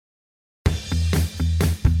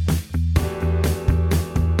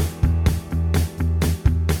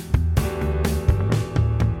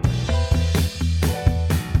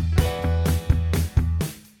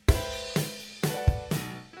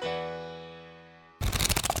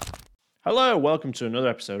Hello, welcome to another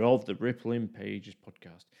episode of the Rippling Pages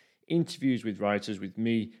podcast. Interviews with writers with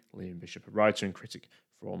me, Liam Bishop, a writer and critic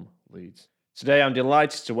from Leeds. Today I'm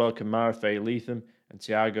delighted to welcome Mara Faye Leatham and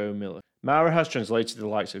Tiago Miller. Mara has translated the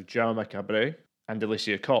likes of Jaume Cabré and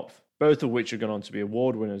Alicia Kopf, both of which have gone on to be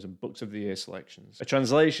award winners and Books of the Year selections. A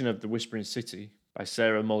translation of The Whispering City by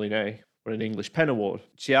Sarah Molinet won an English Pen Award.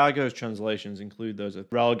 Tiago's translations include those of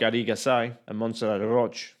Raul Garrigasai and Montserrat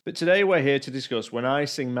Roch. But today we're here to discuss When I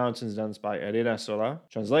Sing Mountains Dance by Elena Sola,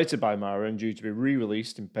 translated by Mara and due to be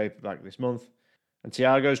re-released in paperback this month, and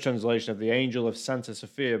Tiago's translation of The Angel of Santa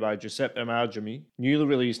Sofia by Giuseppe Margami, newly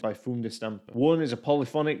released by Funde Stampa. One is a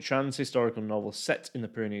polyphonic trans-historical novel set in the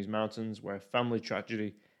Pyrenees Mountains where family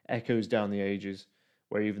tragedy echoes down the ages,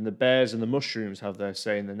 where even the bears and the mushrooms have their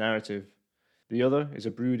say in the narrative. The other is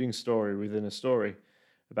a brooding story within a story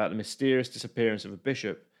about the mysterious disappearance of a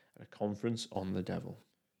bishop at a conference on the devil.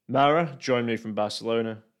 Mara joined me from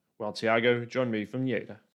Barcelona, while Tiago joined me from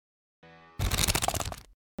Lleida.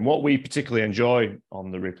 And what we particularly enjoy on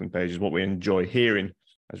the Rippling Pages, what we enjoy hearing,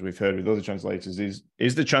 as we've heard with other translators,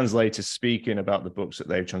 is the translators speaking about the books that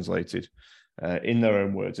they've translated in their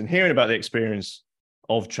own words and hearing about the experience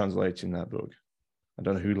of translating that book. I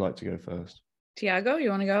don't know who'd like to go first. Tiago,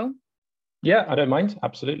 you want to go? Yeah, I don't mind.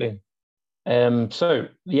 Absolutely. So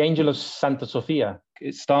The Angel of Santa Sofia,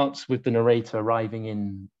 it starts with the narrator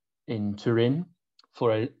arriving in Turin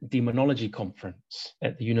for a demonology conference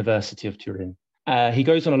at the University of Turin. He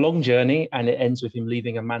goes on a long journey and it ends with him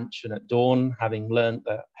leaving a mansion at dawn, having learned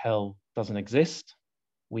that hell doesn't exist.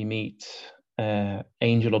 We meet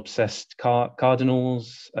angel-obsessed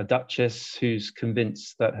cardinals, a duchess who's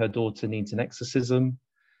convinced that her daughter needs an exorcism,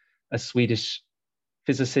 a Swedish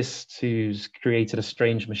physicist who's created a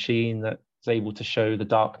strange machine that's able to show the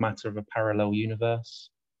dark matter of a parallel universe.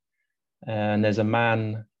 And there's a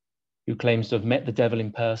man who claims to have met the devil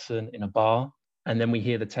in person in a bar. And then we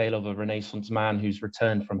hear the tale of a Renaissance man who's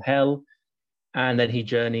returned from hell. And then he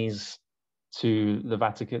journeys to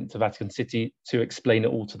Vatican City to explain it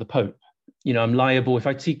all to the Pope. You know, I'm liable, if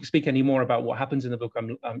I speak any more about what happens in the book,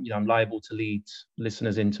 I'm liable to lead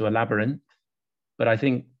listeners into a labyrinth. But I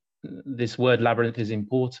think this word labyrinth is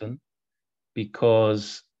important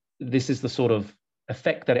because this is the sort of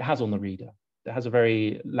effect that it has on the reader. It has a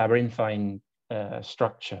very labyrinthine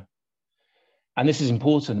structure. And this is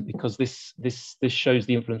important because this shows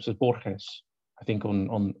the influence of Borges, I think,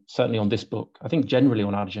 on certainly on this book. I think generally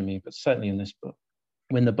on Arjami, but certainly in this book.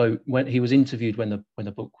 When he was interviewed when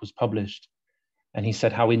the book was published, and he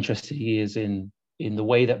said how interested he is in the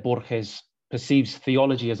way that Borges perceives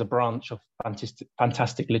theology as a branch of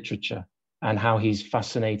fantastic literature, and how he's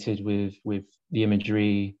fascinated with the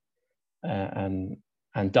imagery and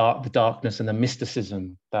the darkness and the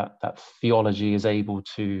mysticism that theology is able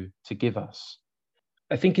to give us.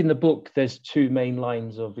 I think in the book there's two main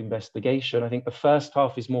lines of investigation. I think the first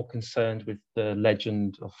half is more concerned with the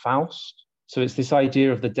legend of Faust. So it's this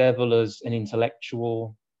idea of the devil as an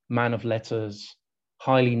intellectual, man of letters,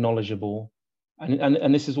 highly knowledgeable,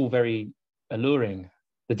 and this is all very alluring.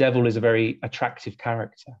 The devil is a very attractive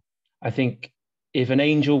character. I think if an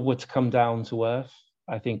angel were to come down to earth,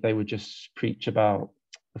 I think they would just preach about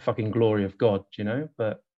the fucking glory of God, you know?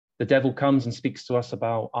 But the devil comes and speaks to us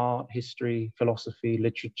about art, history, philosophy,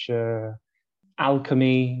 literature,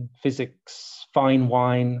 alchemy, physics, fine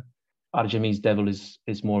wine. Arjami's devil is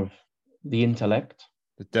more of the intellect.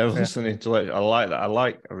 The devil's an intellect. I like that. I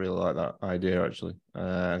really like that idea, actually,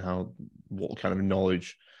 and what kind of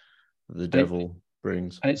knowledge the devil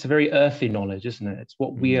brings. And it's a very earthy knowledge, isn't it? It's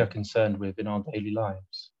what we are concerned with in our daily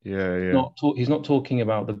lives. Yeah. He's not talking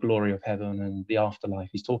about the glory of heaven and the afterlife.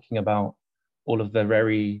 He's talking about all of the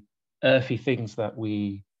very earthly things that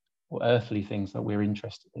we're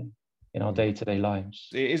interested in our day-to-day lives.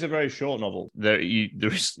 It is a very short novel.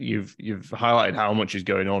 You've highlighted how much is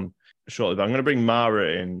going on shortly, but I'm going to bring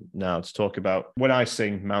Mara in now to talk about When I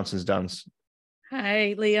Sing Mountains Dance.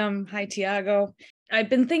 Hi, Liam. Hi, Tiago. I've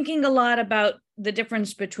been thinking a lot about the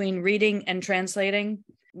difference between reading and translating,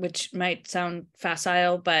 which might sound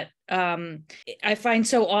facile, but I find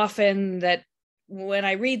so often that when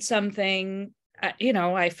I read something,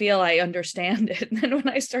 I feel I understand it. And then when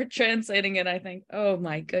I start translating it, I think, oh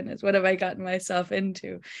my goodness, what have I gotten myself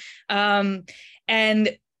into? And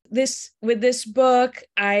with this book,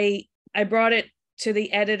 I brought it to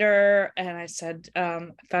the editor and I said, I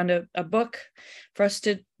found a book for us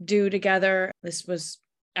to do together. This was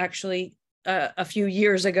actually a few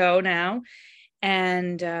years ago now.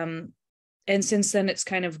 And since then it's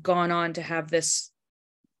kind of gone on to have this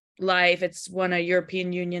life. It's won a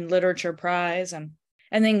European Union Literature Prize and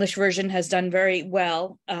the English version has done very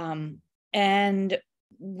well. And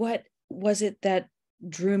what was it that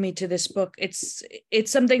drew me to this book? It's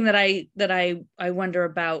something that I wonder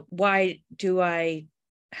about. Why do I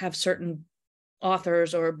have certain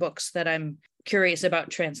authors or books that I'm curious about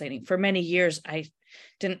translating? For many years, I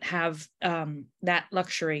didn't have that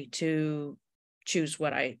luxury to choose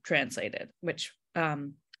what I translated, which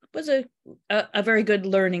was a very good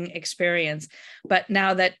learning experience. But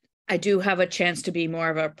now that I do have a chance to be more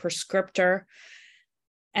of a prescriptor,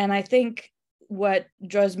 and I think what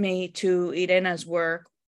draws me to Irena's work,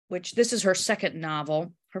 which this is her second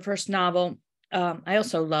novel, her first novel, I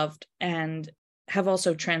also loved and have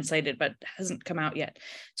also translated, but hasn't come out yet.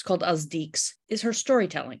 It's called Azdiks, is her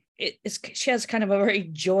storytelling. She has kind of a very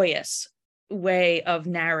joyous way of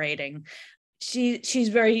narrating. She's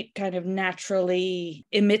very kind of naturally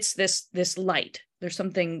emits this light. There's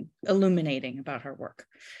something illuminating about her work.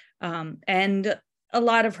 And a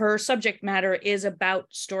lot of her subject matter is about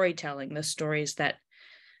storytelling, the stories that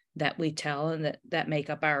we tell and that make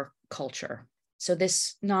up our culture. So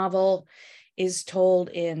this novel is told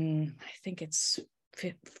in, I think it's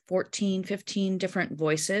 15 different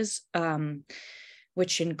voices,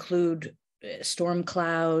 which include storm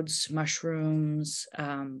clouds, mushrooms,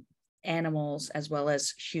 animals, as well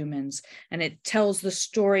as humans. And it tells the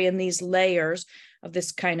story in these layers of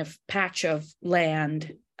this kind of patch of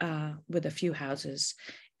land with a few houses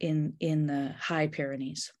in the High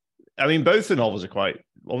Pyrenees. I mean, both the novels are quite, I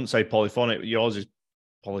wouldn't say polyphonic. Yours is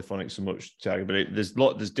polyphonic so much, Tiago, but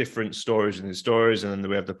there's different stories in the stories, and then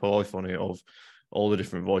we have the polyphony of all the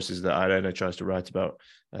different voices that Irena tries to write about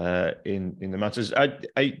in the matters.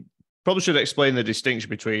 I probably should explain the distinction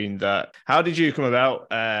between that. How did you come about?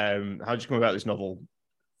 This novel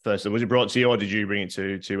first? Was it brought to you, or did you bring it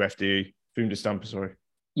to FDE? Fum de Stampa, sorry.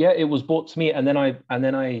 Yeah, it was brought to me, and then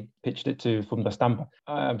I pitched it to Fum de Stampa.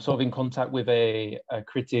 I'm sort of in contact with a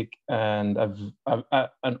critic and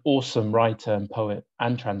an awesome writer and poet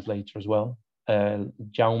and translator as well,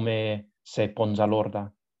 Jaume C. Ponzalorda,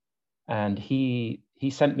 and he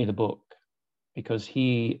sent me the book because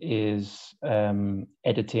he is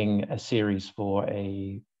editing a series for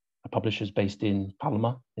a publisher's based in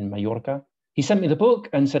Palma in Mallorca. He sent me the book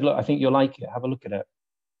and said, "Look, I think you'll like it. Have a look at it."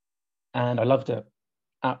 And I loved it.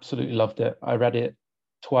 Absolutely loved it. I read it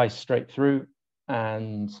twice straight through,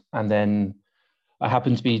 and then I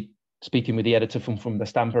happened to be speaking with the editor from the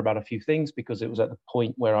Stampa about a few things, because it was at the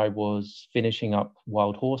point where I was finishing up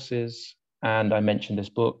Wild Horses, and I mentioned this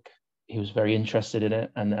book. He was very interested in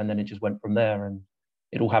it, and then it just went from there, and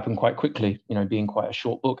it all happened quite quickly, being quite a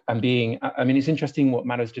short book, and it's interesting what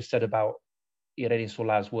Manos just said about Irene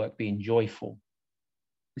Solar's work being joyful.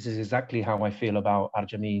 This is exactly how I feel about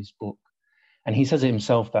Arjami's book. And he says it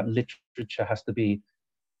himself that literature has to be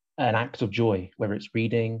an act of joy, whether it's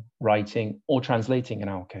reading, writing, or translating in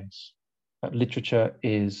our case. But literature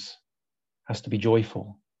has to be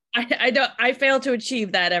joyful. I fail to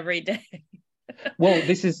achieve that every day. Well,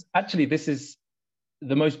 this is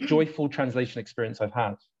the most joyful translation experience I've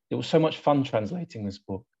had. It was so much fun translating this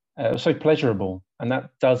book. It was so pleasurable, and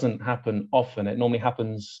that doesn't happen often. It normally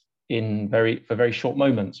happens for very short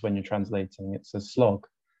moments when you're translating. It's a slog.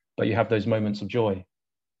 But you have those moments of joy,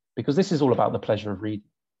 because this is all about the pleasure of reading,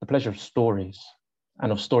 the pleasure of stories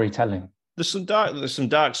and of storytelling. There's some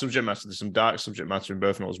dark subject matter in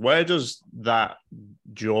both novels. Where does that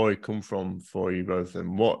joy come from for you both?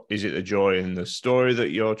 And what is it, the joy in the story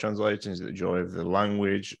that you're translating? Is it the joy of the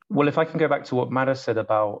language? Well, if I can go back to what Mara said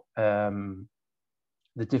about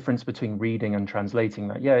the difference between reading and translating,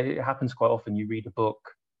 that, yeah, it happens quite often. You read a book,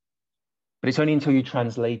 but it's only until you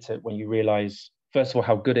translate it when you realize, first of all,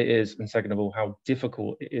 how good it is, and second of all, how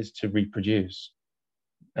difficult it is to reproduce,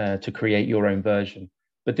 to create your own version.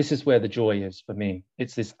 But this is where the joy is for me.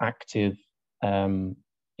 It's this active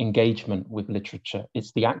engagement with literature.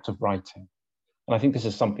 It's the act of writing. And I think this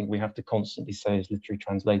is something we have to constantly say as literary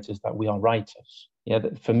translators, that we are writers. Yeah,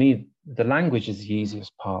 for me, the language is the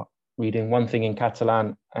easiest part. Reading one thing in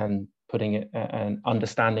Catalan and putting it and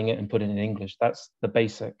understanding it and putting it in English, that's the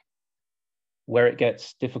basic. Where it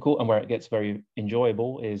gets difficult and where it gets very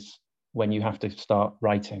enjoyable is when you have to start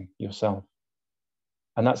writing yourself.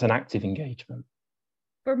 And that's an active engagement.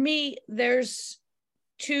 For me, there's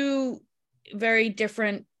two very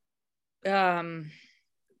different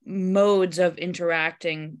modes of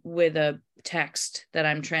interacting with a text that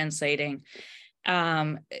I'm translating.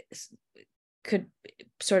 Could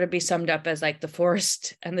sort of be summed up as like the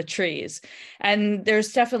forest and the trees. And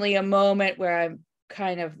there's definitely a moment where I'm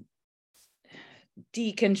kind of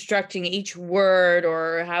deconstructing each word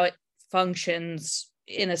or how it functions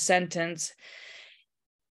in a sentence,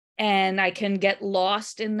 and I can get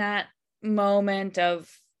lost in that moment of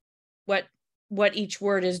what what each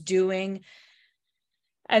word is doing.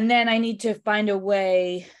 And then I need to find a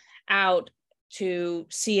way out to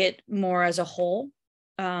see it more as a whole.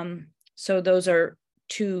 So those are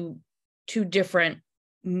two different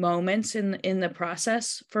moments in the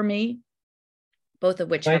process for me, both of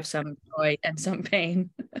which have some joy and some pain.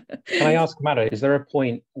 Can I ask, Mara, is there a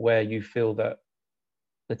point where you feel that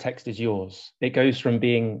the text is yours? It goes from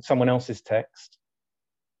being someone else's text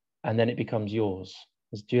and then it becomes yours.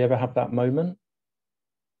 Do you ever have that moment?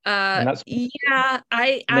 And then you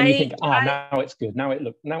think, now it's good. Now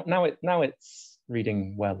it's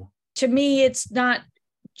reading well. To me, it's not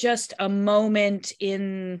just a moment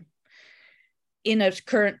in a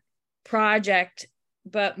current project,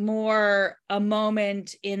 but more a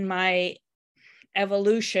moment in my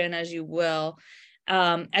evolution, as you will,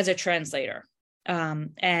 as a translator.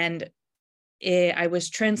 And I was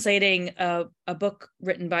translating a book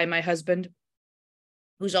written by my husband,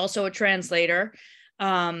 who's also a translator.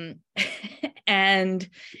 And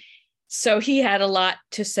so he had a lot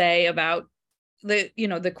to say about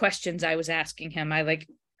the questions I was asking him. I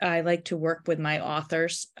like to work with my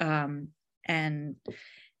authors, and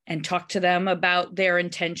talk to them about their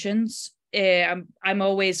intentions. I'm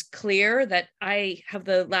always clear that I have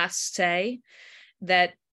the last say,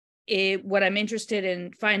 that what I'm interested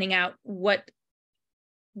in finding out what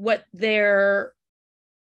their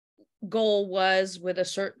goal was with a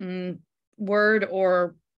certain word,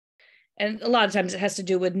 and a lot of times it has to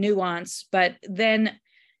do with nuance, but then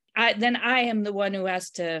I am the one who has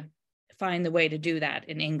to find the way to do that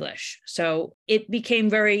in English. So it became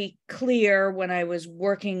very clear when I was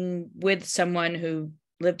working with someone who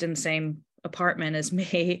lived in the same apartment as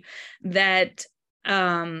me, that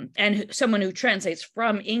and someone who translates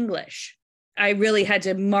from English, I really had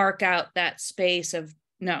to mark out that space of,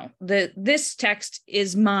 no, this text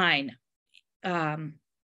is mine,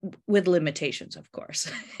 with limitations, of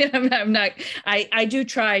course. I do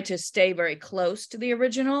try to stay very close to the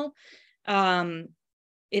original.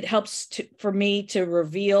 It helps for me to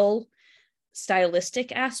reveal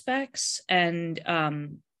stylistic aspects and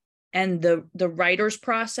the writer's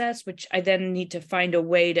process, which I then need to find a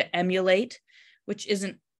way to emulate, which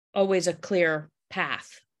isn't always a clear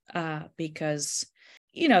path, because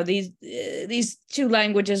these two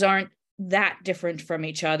languages aren't that different from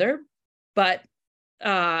each other, but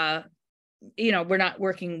we're not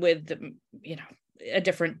working with a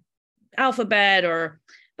different alphabet,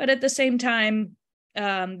 but at the same time,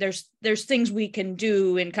 there's things we can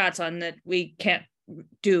do in Catalan that we can't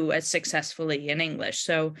do as successfully in English.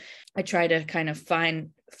 So I try to kind of find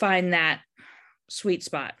that sweet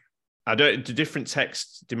spot. Do different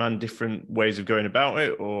texts demand different ways of going about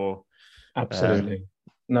it, or? Absolutely.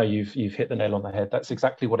 No, you've hit the nail on the head. That's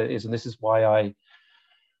exactly what it is. And this is why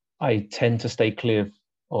I tend to stay clear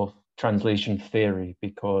of translation theory,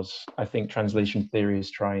 because I think translation theory is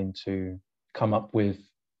trying to come up with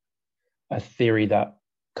a theory that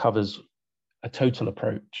covers a total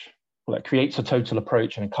approach, or that creates a total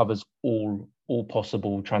approach and it covers all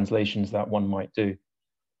possible translations that one might do.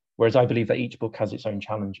 Whereas I believe that each book has its own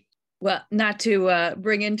challenges. Well, not to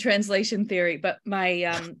bring in translation theory, but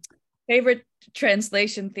my favorite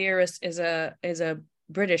translation theorist is a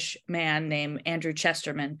British man named Andrew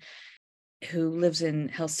Chesterman, who lives in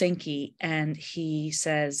Helsinki, and he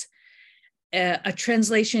says a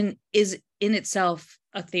translation is in itself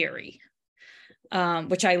a theory,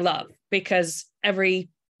 which I love, because every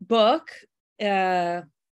book is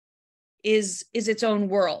its own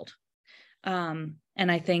world, and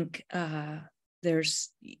I think there's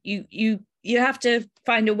you have to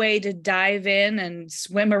find a way to dive in and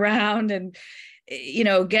swim around and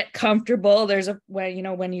get comfortable. There's a way,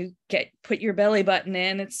 when you put your belly button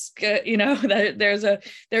in, it's good,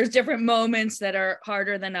 there's different moments that are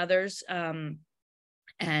harder than others, and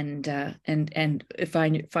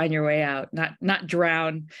find your way out, not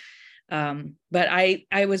drown. But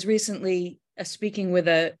I was recently speaking with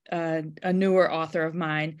a newer author of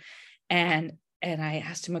mine, and I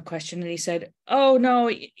asked him a question, and he said, "Oh no,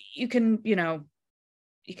 you can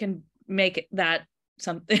make that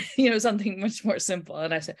something, something much more simple."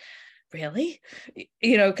 And I said, "Really?"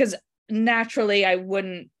 Because naturally I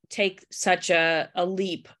wouldn't take such a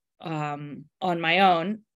leap on my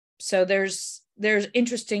own. So there's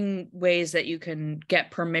interesting ways that you can get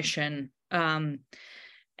permission, and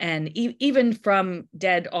even from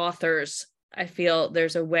dead authors, I feel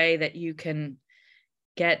there's a way that you can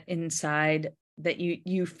get inside, that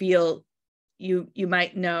you feel you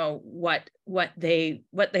might know what they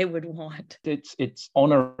would want. It's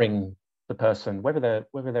honoring the person, whether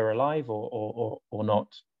they're alive or not.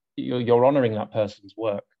 You're honoring that person's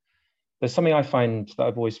work. There's something I find that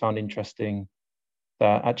I've always found interesting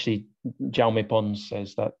that actually Jaume Pons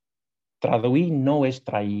says that traduir no es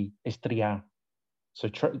trair, es triar. So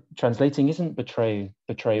translating isn't betrayal,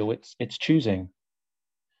 it's choosing.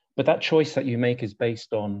 But that choice that you make is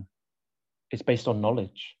based on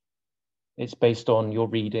knowledge. It's based on your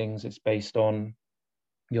readings, it's based on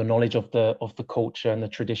your knowledge of the culture and the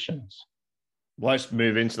traditions. Let's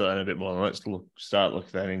move into that in a bit more. Let's start looking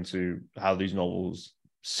then into how these novels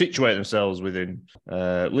situate themselves within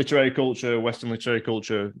literary culture, Western literary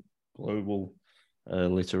culture, global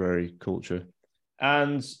literary culture,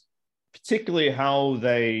 and particularly how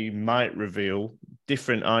they might reveal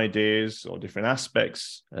different ideas or different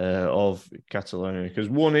aspects of Catalonia, because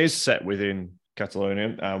one is set within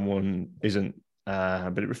Catalonia and one isn't,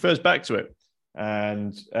 but it refers back to it.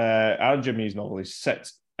 And Al-Jami's novel is set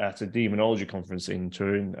at a demonology conference in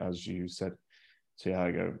Turin, as you said,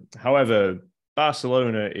 Tiago. However,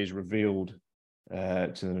 Barcelona is revealed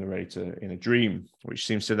to the narrator in a dream, which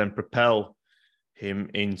seems to then propel him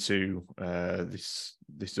into the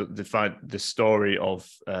story of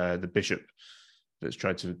the bishop that's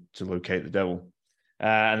tried to locate the devil.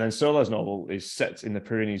 And then Sola's novel is set in the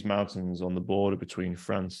Pyrenees Mountains on the border between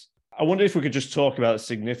France. I wonder if we could just talk about the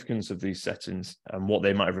significance of these settings and what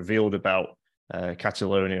they might have revealed about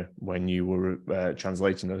Catalonia when you were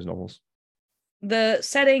translating those novels. The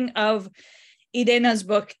setting of Irena's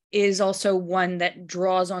book is also one that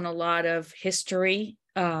draws on a lot of history.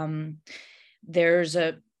 There's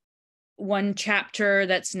one chapter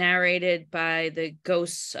that's narrated by the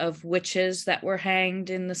ghosts of witches that were hanged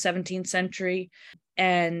in the 17th century.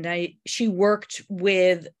 And she worked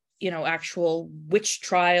with, actual witch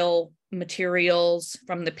trial materials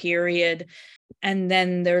from the period. And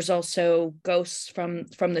then there's also ghosts from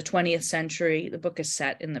the 20th century. The book is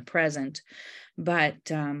set in the present,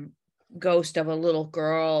 but ghost of a little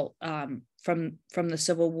girl from the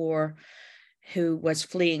Civil War who was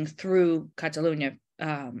fleeing through Catalonia.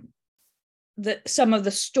 Some of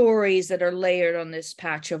the stories that are layered on this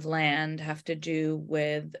patch of land have to do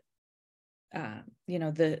with,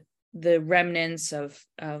 the remnants of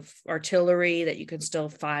artillery that you can still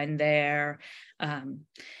find there,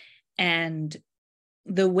 and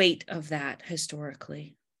the weight of that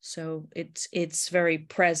historically. So it's very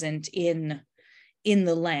present in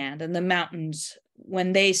the land, and the mountains,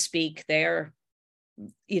 when they speak, they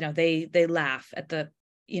laugh at the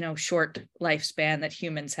short lifespan that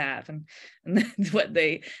humans have and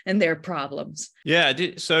their problems. Yeah, I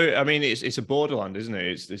did. So I mean, it's a borderland, isn't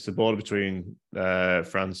it? It's the border between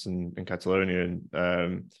France and Catalonia. And I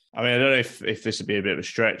mean, I don't know if this would be a bit of a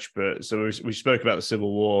stretch, but so we spoke about the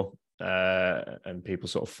Civil War and people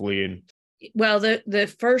sort of fleeing. Well,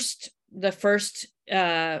 the first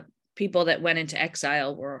people that went into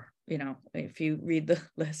exile were, if you read the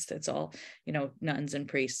list, it's all, nuns and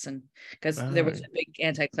priests, and because there was a big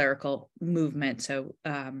anti-clerical movement. So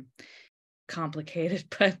complicated,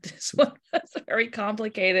 but this one was very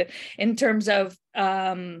complicated in terms of,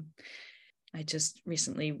 I just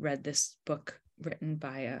recently read this book written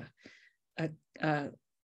by a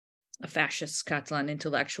fascist Catalan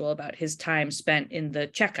intellectual about his time spent in the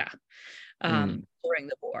Cheka during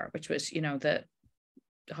the war, which was, the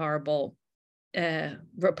horrible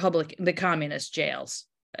the communist jails,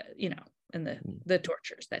 and the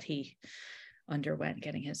tortures that he underwent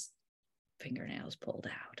getting his fingernails pulled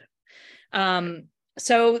out.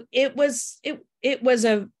 So it was a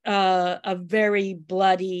very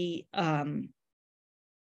bloody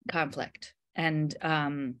conflict, and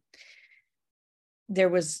there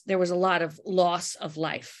was a lot of loss of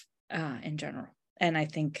life in general, and I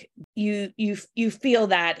think you feel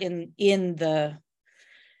that in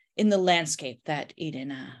the landscape that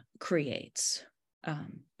Irena creates.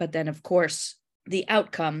 But then, of course, the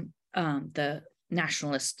outcome, the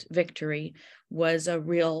nationalist victory, was a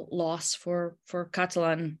real loss for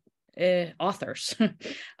Catalan authors,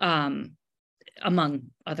 among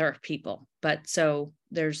other people. But so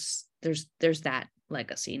there's that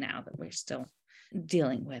legacy now that we're still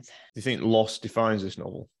dealing with. Do you think loss defines this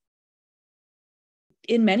novel?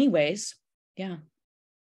 In many ways, yeah.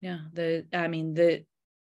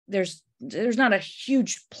 There's not a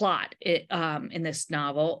huge plot in this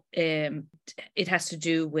novel. It has to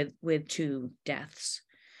do with two deaths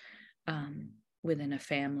within a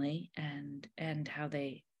family and how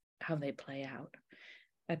they play out.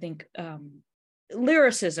 I think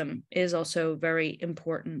lyricism is also very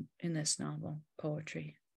important in this novel,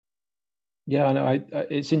 poetry. Yeah, I know.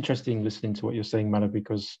 It's interesting listening to what you're saying, Manu,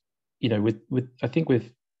 because with I think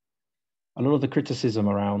with a lot of the criticism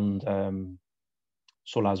around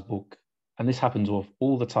Sola's book, and this happens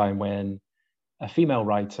all the time when a female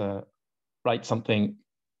writer writes something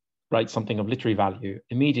writes something of literary value,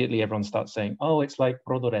 immediately everyone starts saying, oh, it's like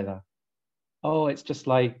Rodoreda. Oh, it's just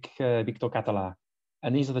like Victor Catalan.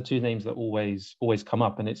 And these are the two names that always come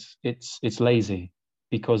up. And it's lazy,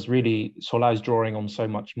 because really Solá is drawing on so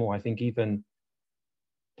much more. I think even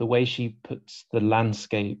the way she puts the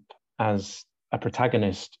landscape as a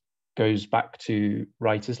protagonist goes back to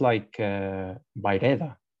writers like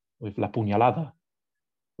Baireda with La Puñalada,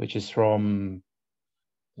 which is from,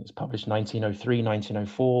 it's published 1903,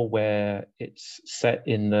 1904, where it's set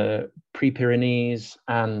in the pre-Pyrenees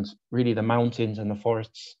and really the mountains and the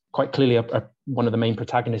forests, quite clearly one of the main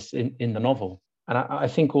protagonists in the novel. And I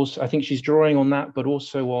think she's drawing on that, but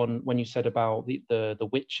also on when you said about the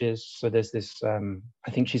witches. So there's this,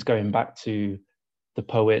 I think she's going back to the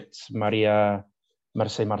poet Maria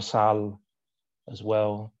Mercè Marçal as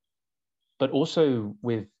well, but also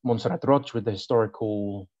with Montserrat Roig, with the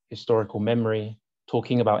historical memory,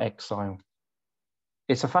 talking about exile.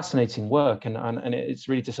 It's a fascinating work, and it's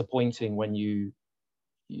really disappointing when you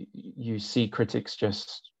see critics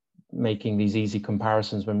just making these easy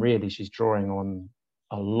comparisons when really she's drawing on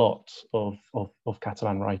a lot of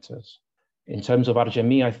Catalan writers. In terms of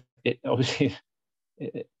Argemí, obviously,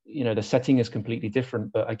 the setting is completely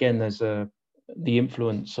different, but again, there's the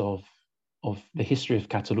influence of the history of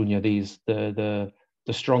Catalonia, the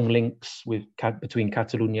strong links between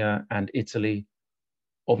Catalonia and Italy,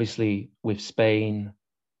 obviously with Spain's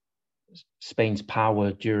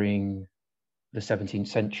power during the 17th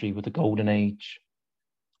century with the Golden Age.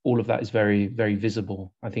 All of that is very, very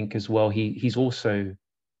visible. I think as well, he's also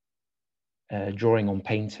drawing on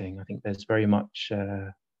painting. I think there's very much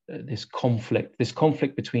this conflict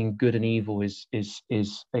between good and evil is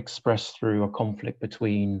expressed through a conflict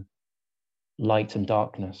between light and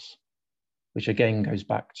darkness, which again goes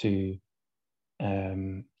back to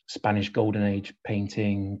Spanish Golden Age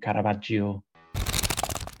painting, Caravaggio.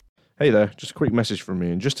 Hey there, just a quick message from me,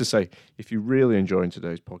 and just to say, if you're really enjoying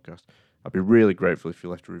today's podcast, I'd be really grateful if you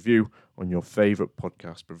left a review on your favourite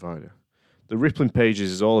podcast provider. The Rippling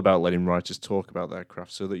Pages is all about letting writers talk about their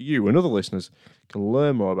craft so that you and other listeners can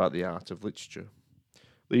learn more about the art of literature.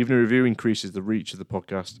 Leaving a review increases the reach of the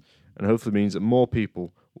podcast and hopefully means that more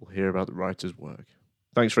people will hear about the writer's work.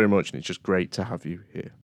 Thanks very much, and it's just great to have you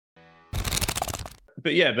here.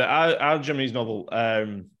 But Argemí's novel,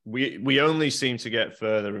 we only seem to get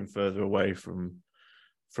further and further away from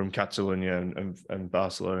Catalonia and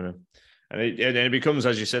Barcelona. And it becomes,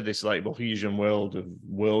 as you said, this like Bohemian world of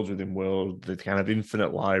world within world, the kind of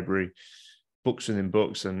infinite library, books within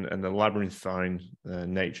books, and the labyrinthine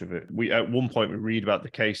nature of it. At one point we read about the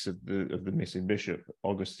case of the missing bishop,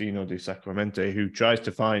 Agostino de Sacramente, who tries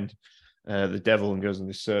to find the devil and goes on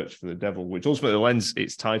this search for the devil, which ultimately lends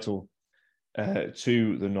its title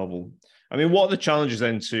to the novel. I mean, what are the challenges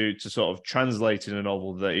then to sort of translating a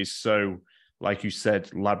novel that is so, like you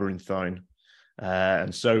said, labyrinthine?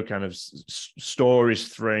 And so kind of stories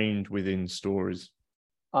framed within stories?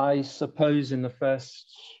 I suppose in the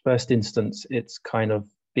first instance, it's kind of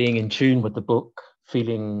being in tune with the book,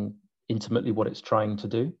 feeling intimately what it's trying to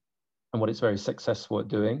do and what it's very successful at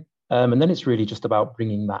doing. And then it's really just about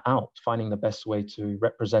bringing that out, finding the best way to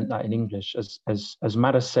represent that in English. As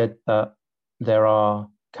Mara said, that there are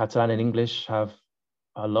Catalan and English have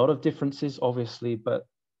a lot of differences, obviously, but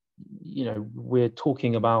we're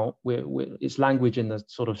talking about it's language in the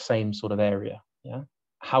sort of same sort of area. Yeah.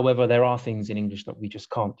 However, there are things in English that we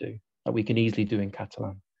just can't do, that we can easily do in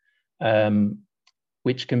Catalan,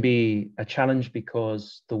 which can be a challenge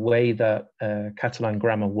because the way that Catalan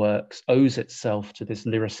grammar works owes itself to this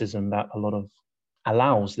lyricism that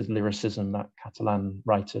allows this lyricism that Catalan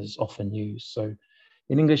writers often use. So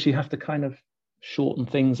in English, you have to kind of shorten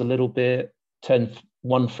things a little bit, turn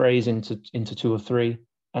one phrase into two or three.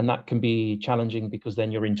 And that can be challenging because then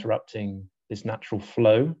you're interrupting this natural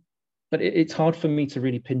flow. But it's hard for me to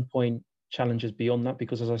really pinpoint challenges beyond that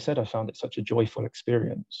because, as I said, I found it such a joyful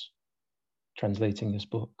experience translating this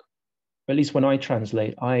book. At least when I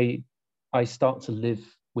translate, I start to live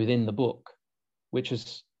within the book,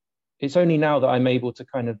 it's only now that I'm able to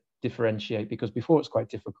kind of differentiate, because before it's quite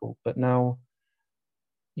difficult, but now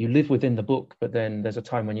you live within the book, but then there's a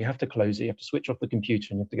time when you have to close it, you have to switch off the computer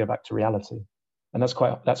and you have to go back to reality. And that's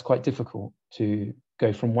quite difficult to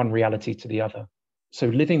go from one reality to the other. So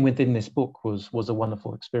living within this book was a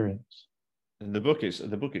wonderful experience. And the book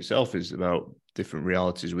itself is about different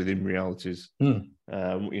realities within realities.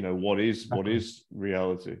 What is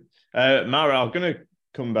reality? Mara, I'm going to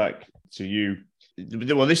come back to you.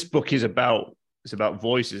 Well, this book is about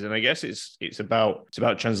voices, and I guess it's about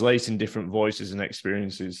translating different voices and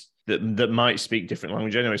experiences that might speak different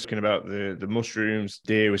language. Anyway, speaking about the mushrooms,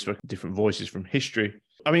 deer, we spoke different voices from history.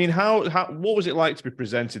 I mean, what was it like to be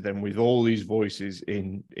presented then with all these voices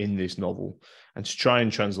in this novel and to try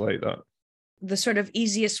and translate that? The sort of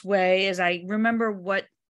easiest way is I remember what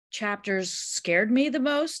chapters scared me the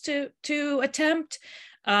most to attempt.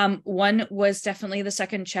 One was definitely the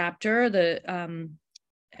second chapter, I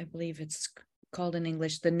believe it's called in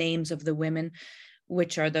English, The Names of the Women,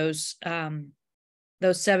 which are those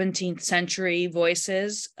 17th century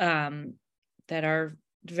voices that are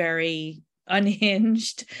very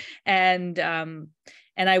unhinged, and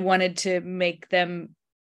I wanted to make them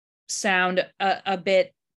sound a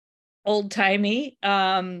bit old-timey.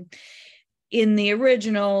 In the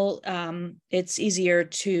original, it's easier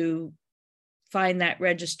to find that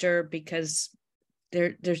register because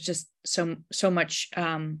there's just so much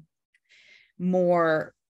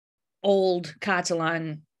more old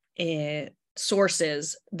Catalan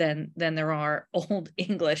sources than there are old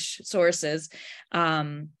English sources.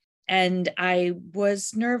 And I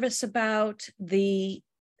was nervous about the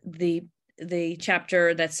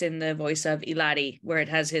chapter that's in the voice of Ilari, where it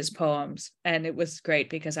has his poems. And it was great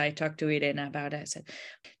because I talked to Irene about it. I said,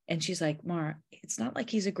 and she's like, Mara, it's not like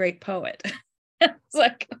he's a great poet. It's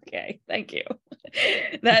like, okay, thank you.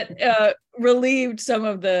 That relieved some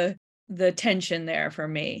of the tension there for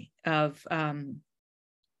me of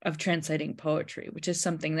translating poetry, which is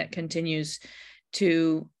something that continues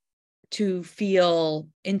to feel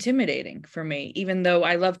intimidating for me, even though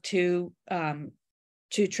I love to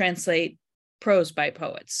translate prose by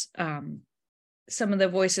poets. Some of the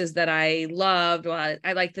voices that I loved, well,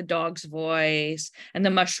 I like the dog's voice and the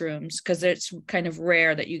mushrooms, because it's kind of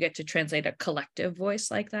rare that you get to translate a collective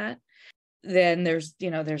voice like that. Then there's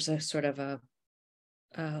a sort of a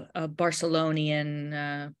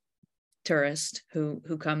Barcelonian tourist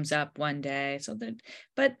who comes up one day. So that,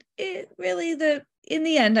 but it really, in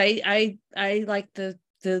the end, I like the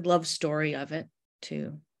love story of it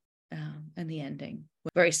too, and the ending.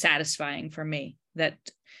 Very satisfying for me that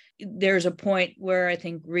there's a point where I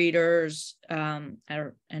think readers and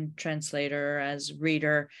translator as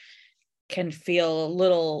reader can feel a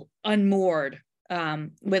little unmoored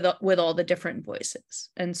with all the different voices,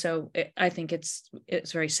 and so I think it's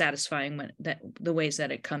very satisfying when the ways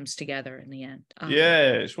that it comes together in the end.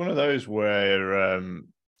 Yeah, it's one of those where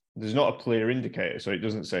there's not a clear indicator, so it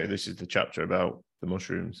doesn't say this is the chapter about the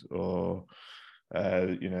mushrooms, or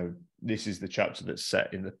this is the chapter that's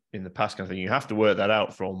set in the past kind of thing. You have to work that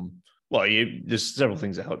out from, well, there's several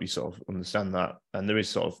things that help you sort of understand that, and there is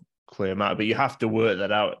sort of clear matter, but you have to work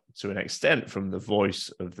that out to an extent from the voice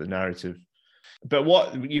of the narrative. But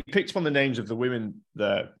what you picked up on the names of the women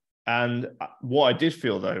there, and what I did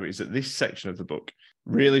feel though is that this section of the book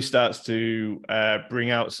really starts to bring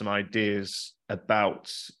out some ideas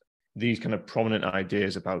about these kind of prominent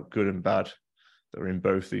ideas about good and bad that are in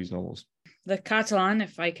both these novels. The Catalan,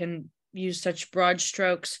 if I can use such broad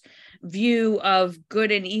strokes, view of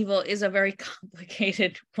good and evil is a very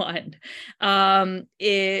complicated one.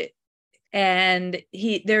 There's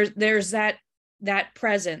that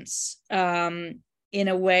presence in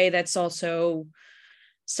a way that's also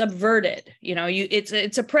subverted.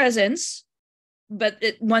 It's a presence, but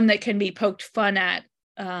one that can be poked fun at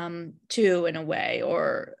too, in a way.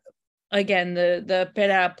 Or again, the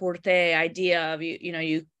pera por te idea of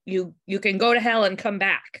you can go to hell and come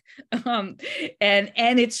back, and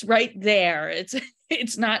it's right there.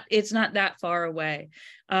 It's not that far away,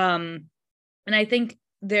 and I think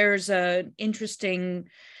there's an interesting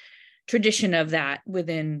tradition of that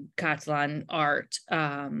within Catalan art.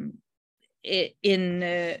 In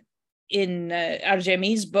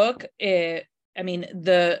Argemi's book,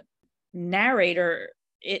 the narrator,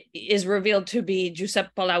 it is revealed to be Josep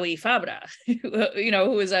Palau i Fabra,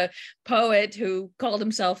 who was a poet who called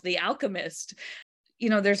himself the alchemist.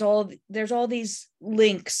 There's all these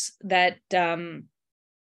links that can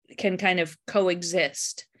kind of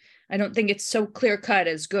coexist. I don't think it's so clear cut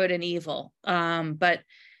as good and evil, but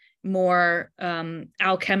more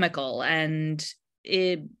alchemical and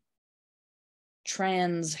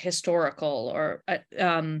trans-historical, or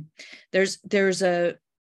there's a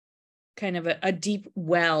kind of a deep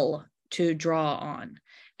well to draw on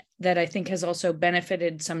that I think has also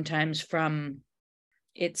benefited sometimes from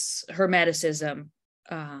its hermeticism,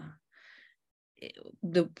 from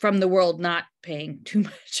the world not paying too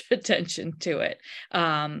much attention to it,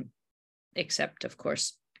 except of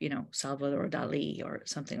course Salvador Dali or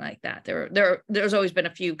something like that. There's always been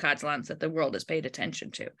a few Catalans that the world has paid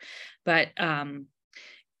attention to, but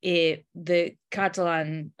the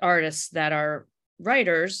Catalan artists that are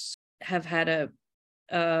writers have had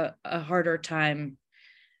a harder time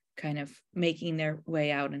kind of making their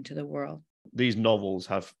way out into the world. These novels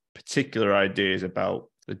have particular ideas about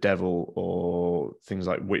the devil or things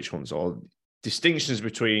like witch hunts or distinctions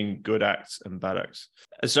between good acts and bad acts.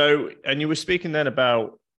 So, and you were speaking then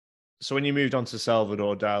about, so when you moved on to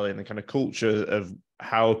Salvador Dali and the kind of culture of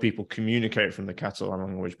how people communicate from the Catalan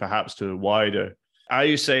language, perhaps to a wider, are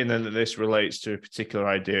you saying then that this relates to a particular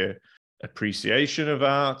idea, appreciation of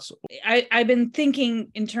art? I've been thinking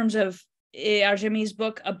in terms of Argemi's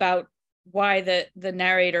book about why the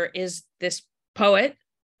narrator is this poet,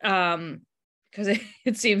 because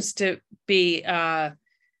it seems to be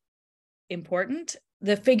important.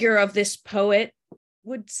 The figure of this poet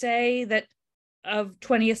would say that of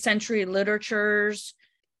 20th century literatures,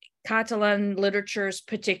 Catalan literature is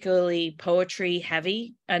particularly poetry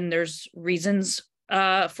heavy, and there's reasons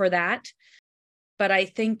for that. But I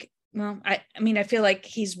think, well, I mean, I feel like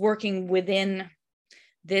he's working within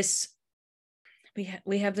this.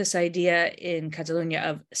 We have this idea in Catalonia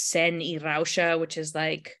of sen y rausha, which is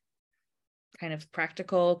like kind of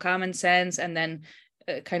practical common sense, and then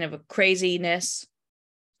kind of a craziness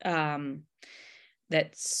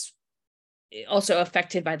that's also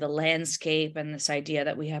affected by the landscape and this idea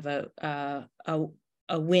that we have a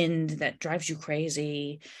wind that drives you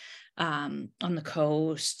crazy on the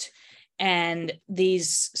coast, and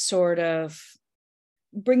these sort of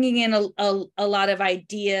bringing in a lot of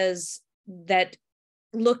ideas that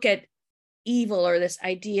look at evil or this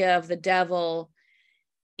idea of the devil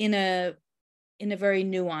in a very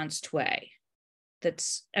nuanced way.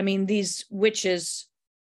 That's, I mean, these witches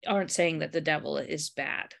aren't saying that the devil is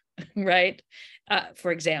bad, right?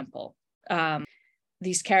 For example,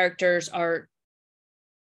 these characters are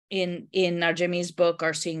in Argemi's book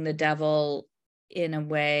are seeing the devil in a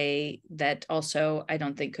way that also I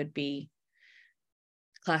don't think could be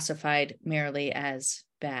classified merely as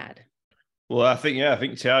bad. Well, I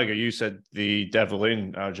think Tiago, you said the devil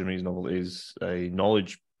in Argemi's novel is a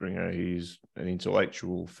knowledge bringer. He's an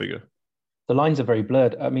intellectual figure. The lines are very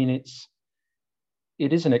blurred. I mean,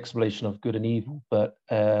 it is an exploration of good and evil, but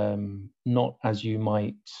not as you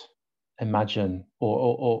might imagine,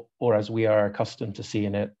 or as we are accustomed to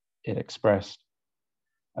seeing it expressed.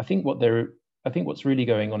 I think what's really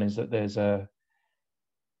going on is that there's an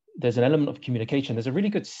element of communication. There's a really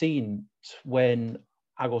good scene when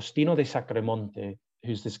Agostino de Sacremonte,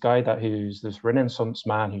 who's this guy who's this Renaissance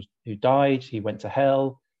man who died, he went to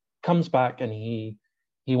hell, comes back, and he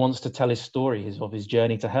wants to tell his story of his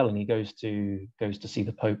journey to hell, and he goes to see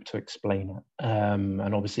the Pope to explain it.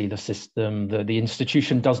 And obviously the system, the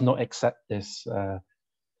institution does not accept this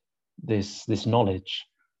knowledge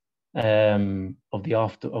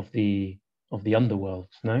of the underworld,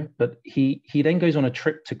 no? But he then goes on a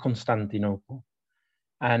trip to Constantinople,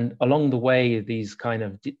 and along the way these kind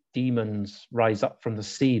of demons rise up from the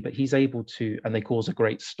sea, but he's able to, and they cause a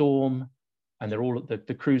great storm, and they're all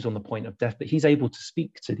the crew's on the point of death, but he's able to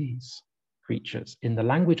speak to these creatures in the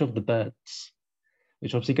language of the birds,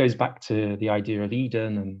 which obviously goes back to the idea of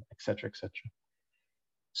Eden and et cetera, et cetera.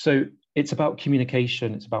 So it's about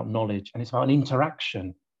communication, it's about knowledge, and it's about an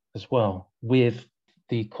interaction as well with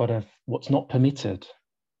the kind of what's not permitted.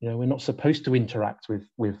 You know, we're not supposed to interact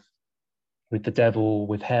with the devil,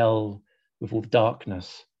 with hell, with all the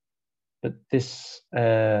darkness. But this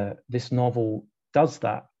novel does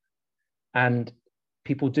that. And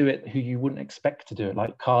people do it who you wouldn't expect to do it,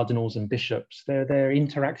 like cardinals and bishops. They're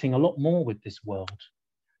interacting a lot more with this world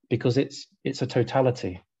because it's a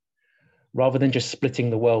totality. Rather than just splitting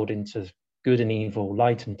the world into good and evil,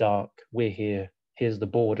 light and dark, we're here, here's the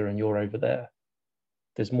border, and you're over there.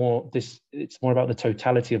 There's more, it's more about the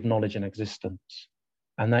totality of knowledge and existence.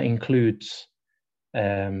 And that includes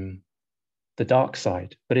the dark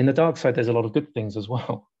side. But in the dark side, there's a lot of good things as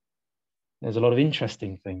well. There's a lot of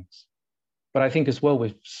interesting things. But I think as well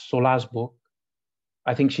with Solà's book,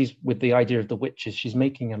 I think she's, with the idea of the witches, she's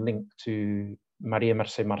making a link to Maria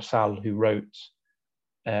Mercè Marçal, who wrote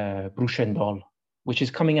Bruixendol, which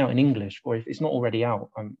is coming out in English, or if it's not already out,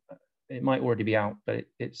 it might already be out, but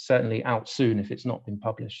it's certainly out soon if it's not been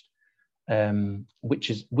published, which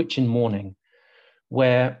is Witch in Mourning,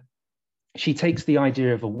 where she takes the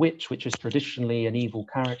idea of a witch, which is traditionally an evil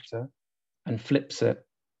character, and flips it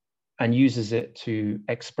and uses it to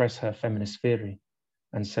express her feminist theory,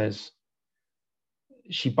 and says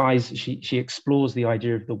she explores the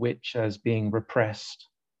idea of the witch as being repressed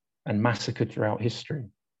and massacred throughout history,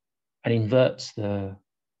 and inverts the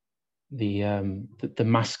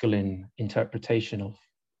masculine interpretation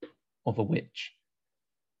of a witch.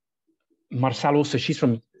 Marçal also,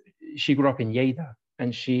 she grew up in Lleida,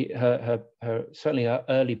 and her certainly her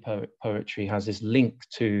early poetry has this link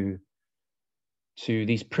to to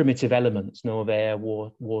these primitive elements, of air,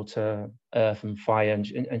 water, earth, and fire.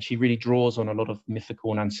 And she really draws on a lot of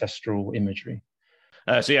mythical and ancestral imagery.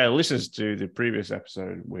 So yeah, listeners to the previous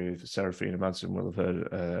episode with Serafina Madsen will have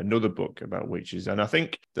heard another book about witches, and I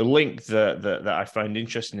think the link that I find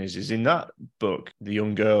interesting is in that book, the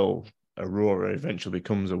young girl Aurora eventually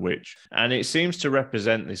becomes a witch, and it seems to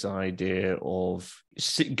represent this idea of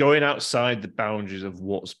going outside the boundaries of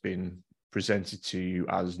what's been presented to you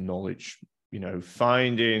as knowledge.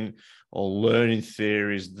 Finding or learning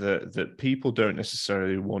theories that people don't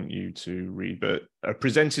necessarily want you to read, but are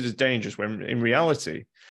presented as dangerous, when in reality,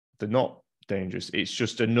 they're not dangerous. It's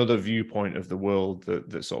just another viewpoint of the world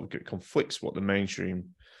that sort of conflicts what the mainstream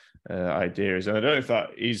idea is. And I don't know if that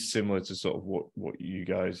is similar to sort of what you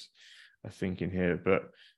guys are thinking here, but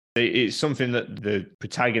it's something that the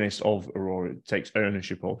protagonist of Aurora takes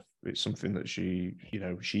ownership of. It's something that she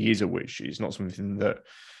is a witch. It's not something that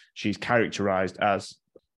she's characterized as.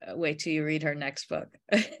 Wait till you read her next book.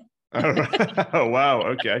 Oh, wow.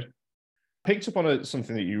 Okay. Picked up on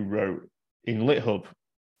something that you wrote in LitHub.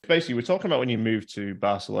 Basically, we're talking about when you moved to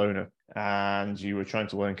Barcelona and you were trying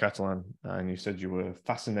to learn Catalan, and you said you were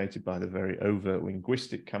fascinated by the very overt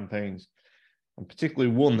linguistic campaigns, and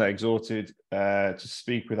particularly one that exhorted to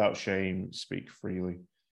speak without shame, speak freely,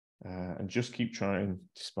 and just keep trying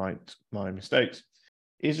despite my mistakes.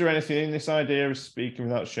 Is there anything in this idea of speaking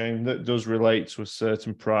without shame that does relate to a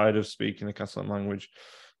certain pride of speaking the Catalan language,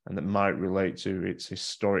 and that might relate to its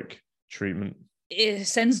historic treatment?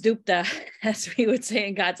 Sens dubte, as we would say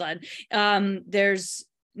in Catalan. There's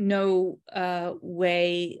no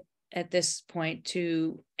way at this point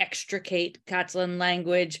to extricate Catalan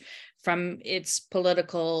language from its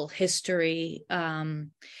political history,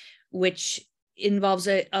 which involves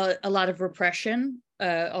a lot of repression.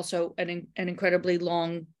 Also an incredibly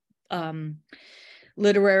long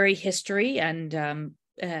literary history, and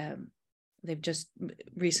they've just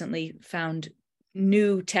recently found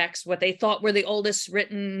new texts, what they thought were the oldest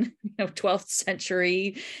written 12th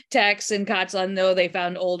century texts in Catalan, though they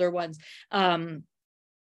found older ones.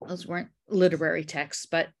 Those weren't literary texts,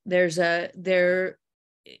 but even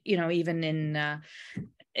in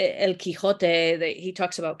El Quijote, he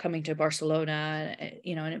talks about coming to Barcelona,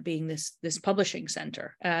 and it being this publishing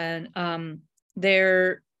center. And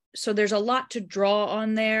there's a lot to draw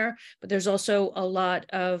on there, but there's also a lot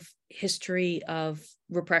of history of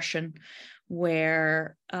repression,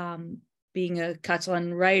 where being a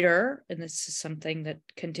Catalan writer, and this is something that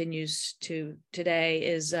continues to today,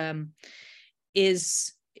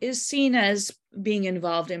 is seen as being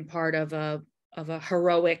involved in part of a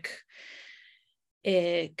heroic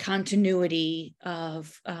continuity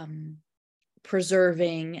of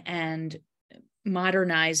preserving and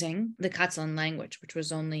modernizing the Catalan language, which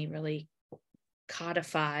was only really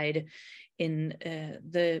codified in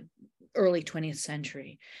the early 20th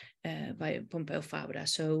century by Pompeu Fabra.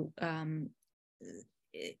 So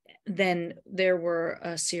then there were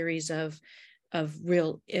a series of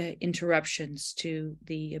real interruptions to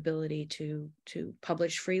the ability to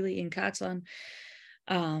publish freely in Catalan.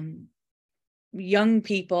 Young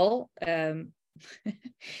people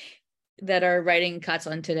that are writing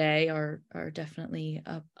Catalan today are definitely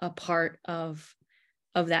a part of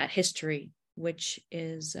that history, which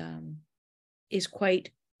is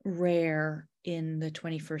quite rare in the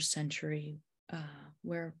 21st century,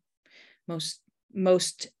 where most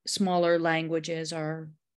smaller languages are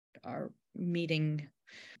meeting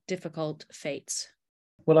difficult fates.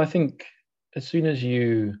 Well, I think as soon as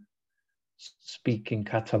you speak in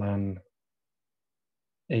Catalan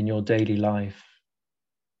in your daily life,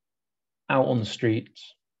 out on the street,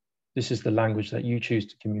 this is the language that you choose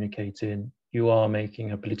to communicate in, you are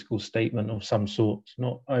making a political statement of some sort,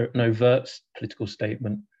 not an overt political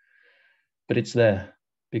statement, but it's there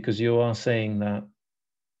because you are saying that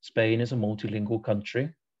Spain is a multilingual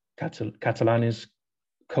country. Catalan is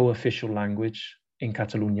co-official language in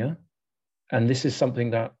Catalonia. And this is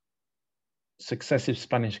something that successive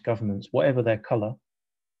Spanish governments, whatever their color,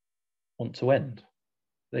 want to end.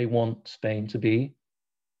 They want Spain to be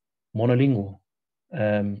monolingual.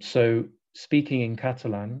 So speaking in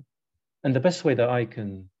Catalan, and the best way that I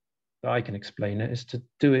can explain it is to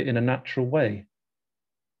do it in a natural way.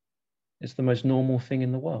 It's the most normal thing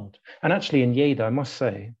in the world. And actually in Lleida, I must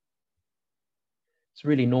say, it's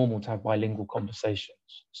really normal to have bilingual conversations.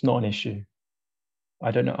 It's not an issue.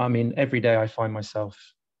 I don't know. I mean, every day I find myself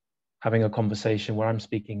having a conversation where I'm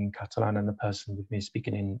speaking in Catalan and the person with me is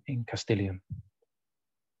speaking in Castilian.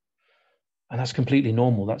 And that's completely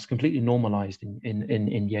normal. That's completely normalized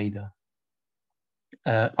in Lleida.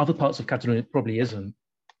 Other parts of Catalonia, it probably isn't.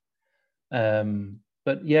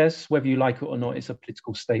 But yes, whether you like it or not, it's a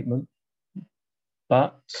political statement.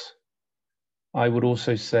 But I would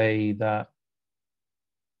also say that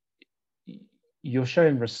you're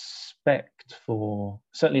showing respect for,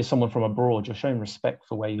 certainly as someone from abroad, you're showing respect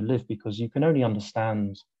for where you live, because you can only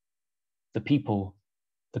understand the people,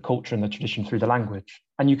 the culture and the tradition through the language.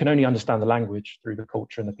 And you can only understand the language through the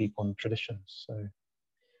culture and the people and the traditions. So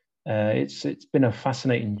it's been a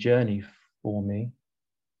fascinating journey for me.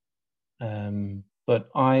 But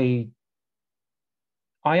I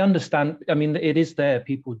understand, I mean, it is there.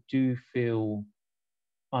 People do feel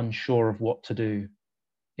unsure of what to do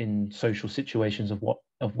in social situations,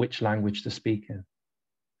 of which language to speak in.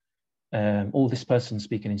 This person's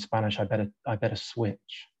speaking in Spanish, I better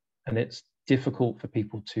switch. And it's difficult for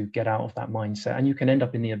people to get out of that mindset. And you can end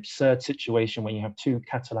up in the absurd situation where you have two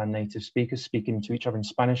Catalan native speakers speaking to each other in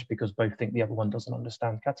Spanish because both think the other one doesn't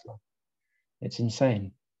understand Catalan. It's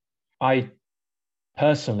insane. I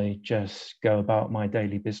personally just go about my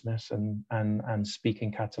daily business and speak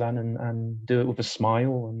in Catalan and do it with a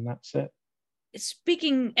smile, and that's it.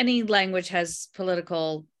 Speaking any language has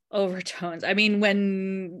political overtones. I mean,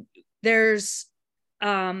 when there's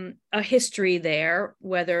a history there,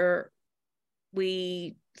 whether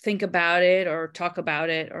we think about it or talk about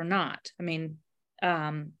it or not. I mean,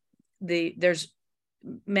 there's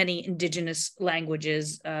many indigenous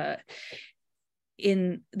languages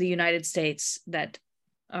in the United States that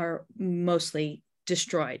are mostly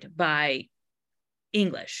destroyed by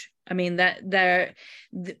English. I mean,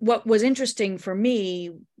 what was interesting for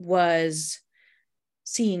me was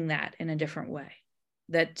seeing that in a different way,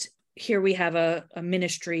 that here we have a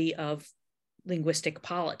ministry of linguistic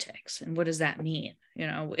politics. And what does that mean? You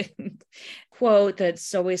know, quote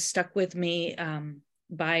that's always stuck with me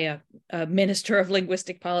by a minister of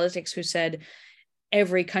linguistic politics who said,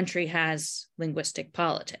 every country has linguistic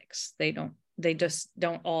politics. They just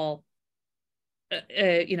don't all,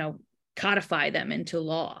 codify them into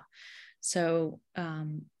law. So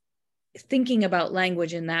thinking about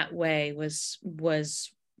language in that way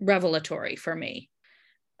was revelatory for me.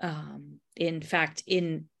 In fact,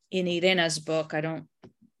 in Irena's book, I don't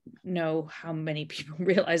know how many people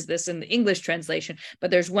realize this in the English translation,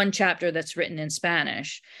 but there's one chapter that's written in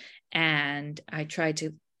Spanish, and I tried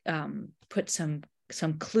to put some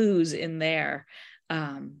clues in there,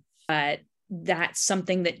 but that's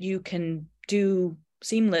something that you can do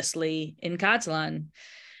seamlessly in Catalan,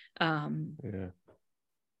 and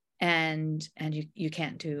you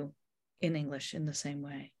can't do in English in the same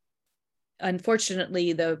way.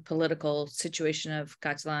 Unfortunately, the political situation of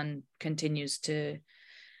Catalan continues to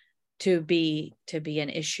be an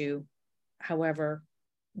issue. However,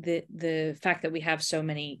 the fact that we have so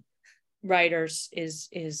many writers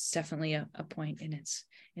is definitely a point in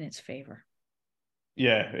its favor.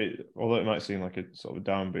 Yeah, although it might seem like a sort of a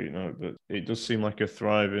downbeat note, but it does seem like a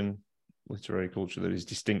thriving literary culture that is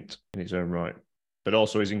distinct in its own right, but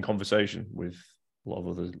also is in conversation with a lot of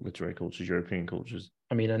other literary cultures, European cultures.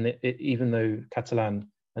 I mean, and even though Catalan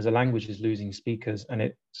as a language is losing speakers and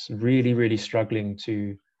it's really, really struggling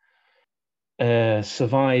to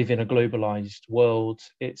survive in a globalized world,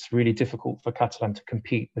 it's really difficult for Catalan to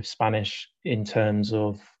compete with Spanish in terms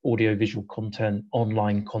of audiovisual content,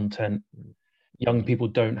 online content. Young people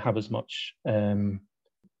don't have as much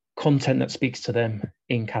content that speaks to them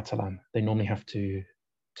in Catalan. They normally have to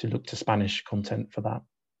look to Spanish content for that.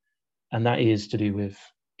 And that is to do with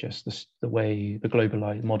just the way the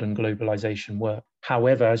modern globalization works.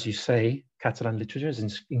 However, as you say, Catalan literature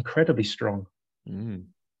is incredibly strong.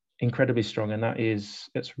 Incredibly strong, and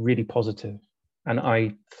it's really positive. And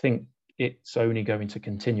I think it's only going to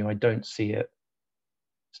continue. I don't see it.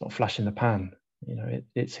 It's not a flash in the pan. You know,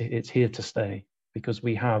 it's here to stay, because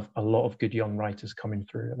we have a lot of good young writers coming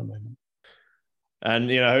through at the moment. And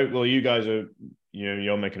you guys are,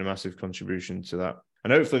 you're making a massive contribution to that,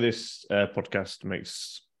 and hopefully this podcast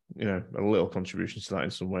makes a little contribution to that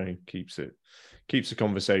in some way, keeps the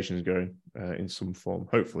conversations going in some form.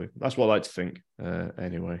 Hopefully, that's what I like to think.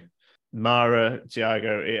 Anyway, Mara,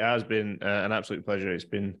 Tiago, it has been an absolute pleasure. It's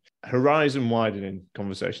been horizon widening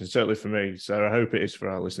conversation, certainly for me. So I hope it is for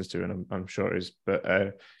our listeners too, and I'm sure it is. But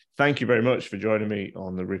thank you very much for joining me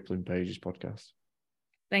on the Rippling Pages podcast.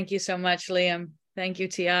 Thank you so much, Liam. Thank you,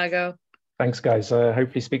 Tiago. Thanks, guys.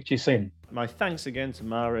 Hopefully speak to you soon. My thanks again to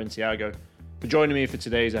Mara and Tiago for joining me for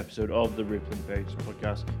today's episode of the Rippling Pages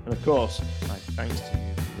podcast. And of course, my thanks to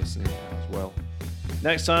you for listening as well.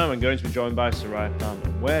 Next time, I'm going to be joined by Soraya Pam,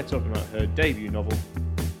 and we're talking about her debut novel,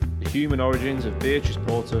 The Human Origins of Beatrice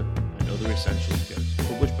Porter and Other Essential Skills,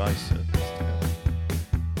 published by Sir.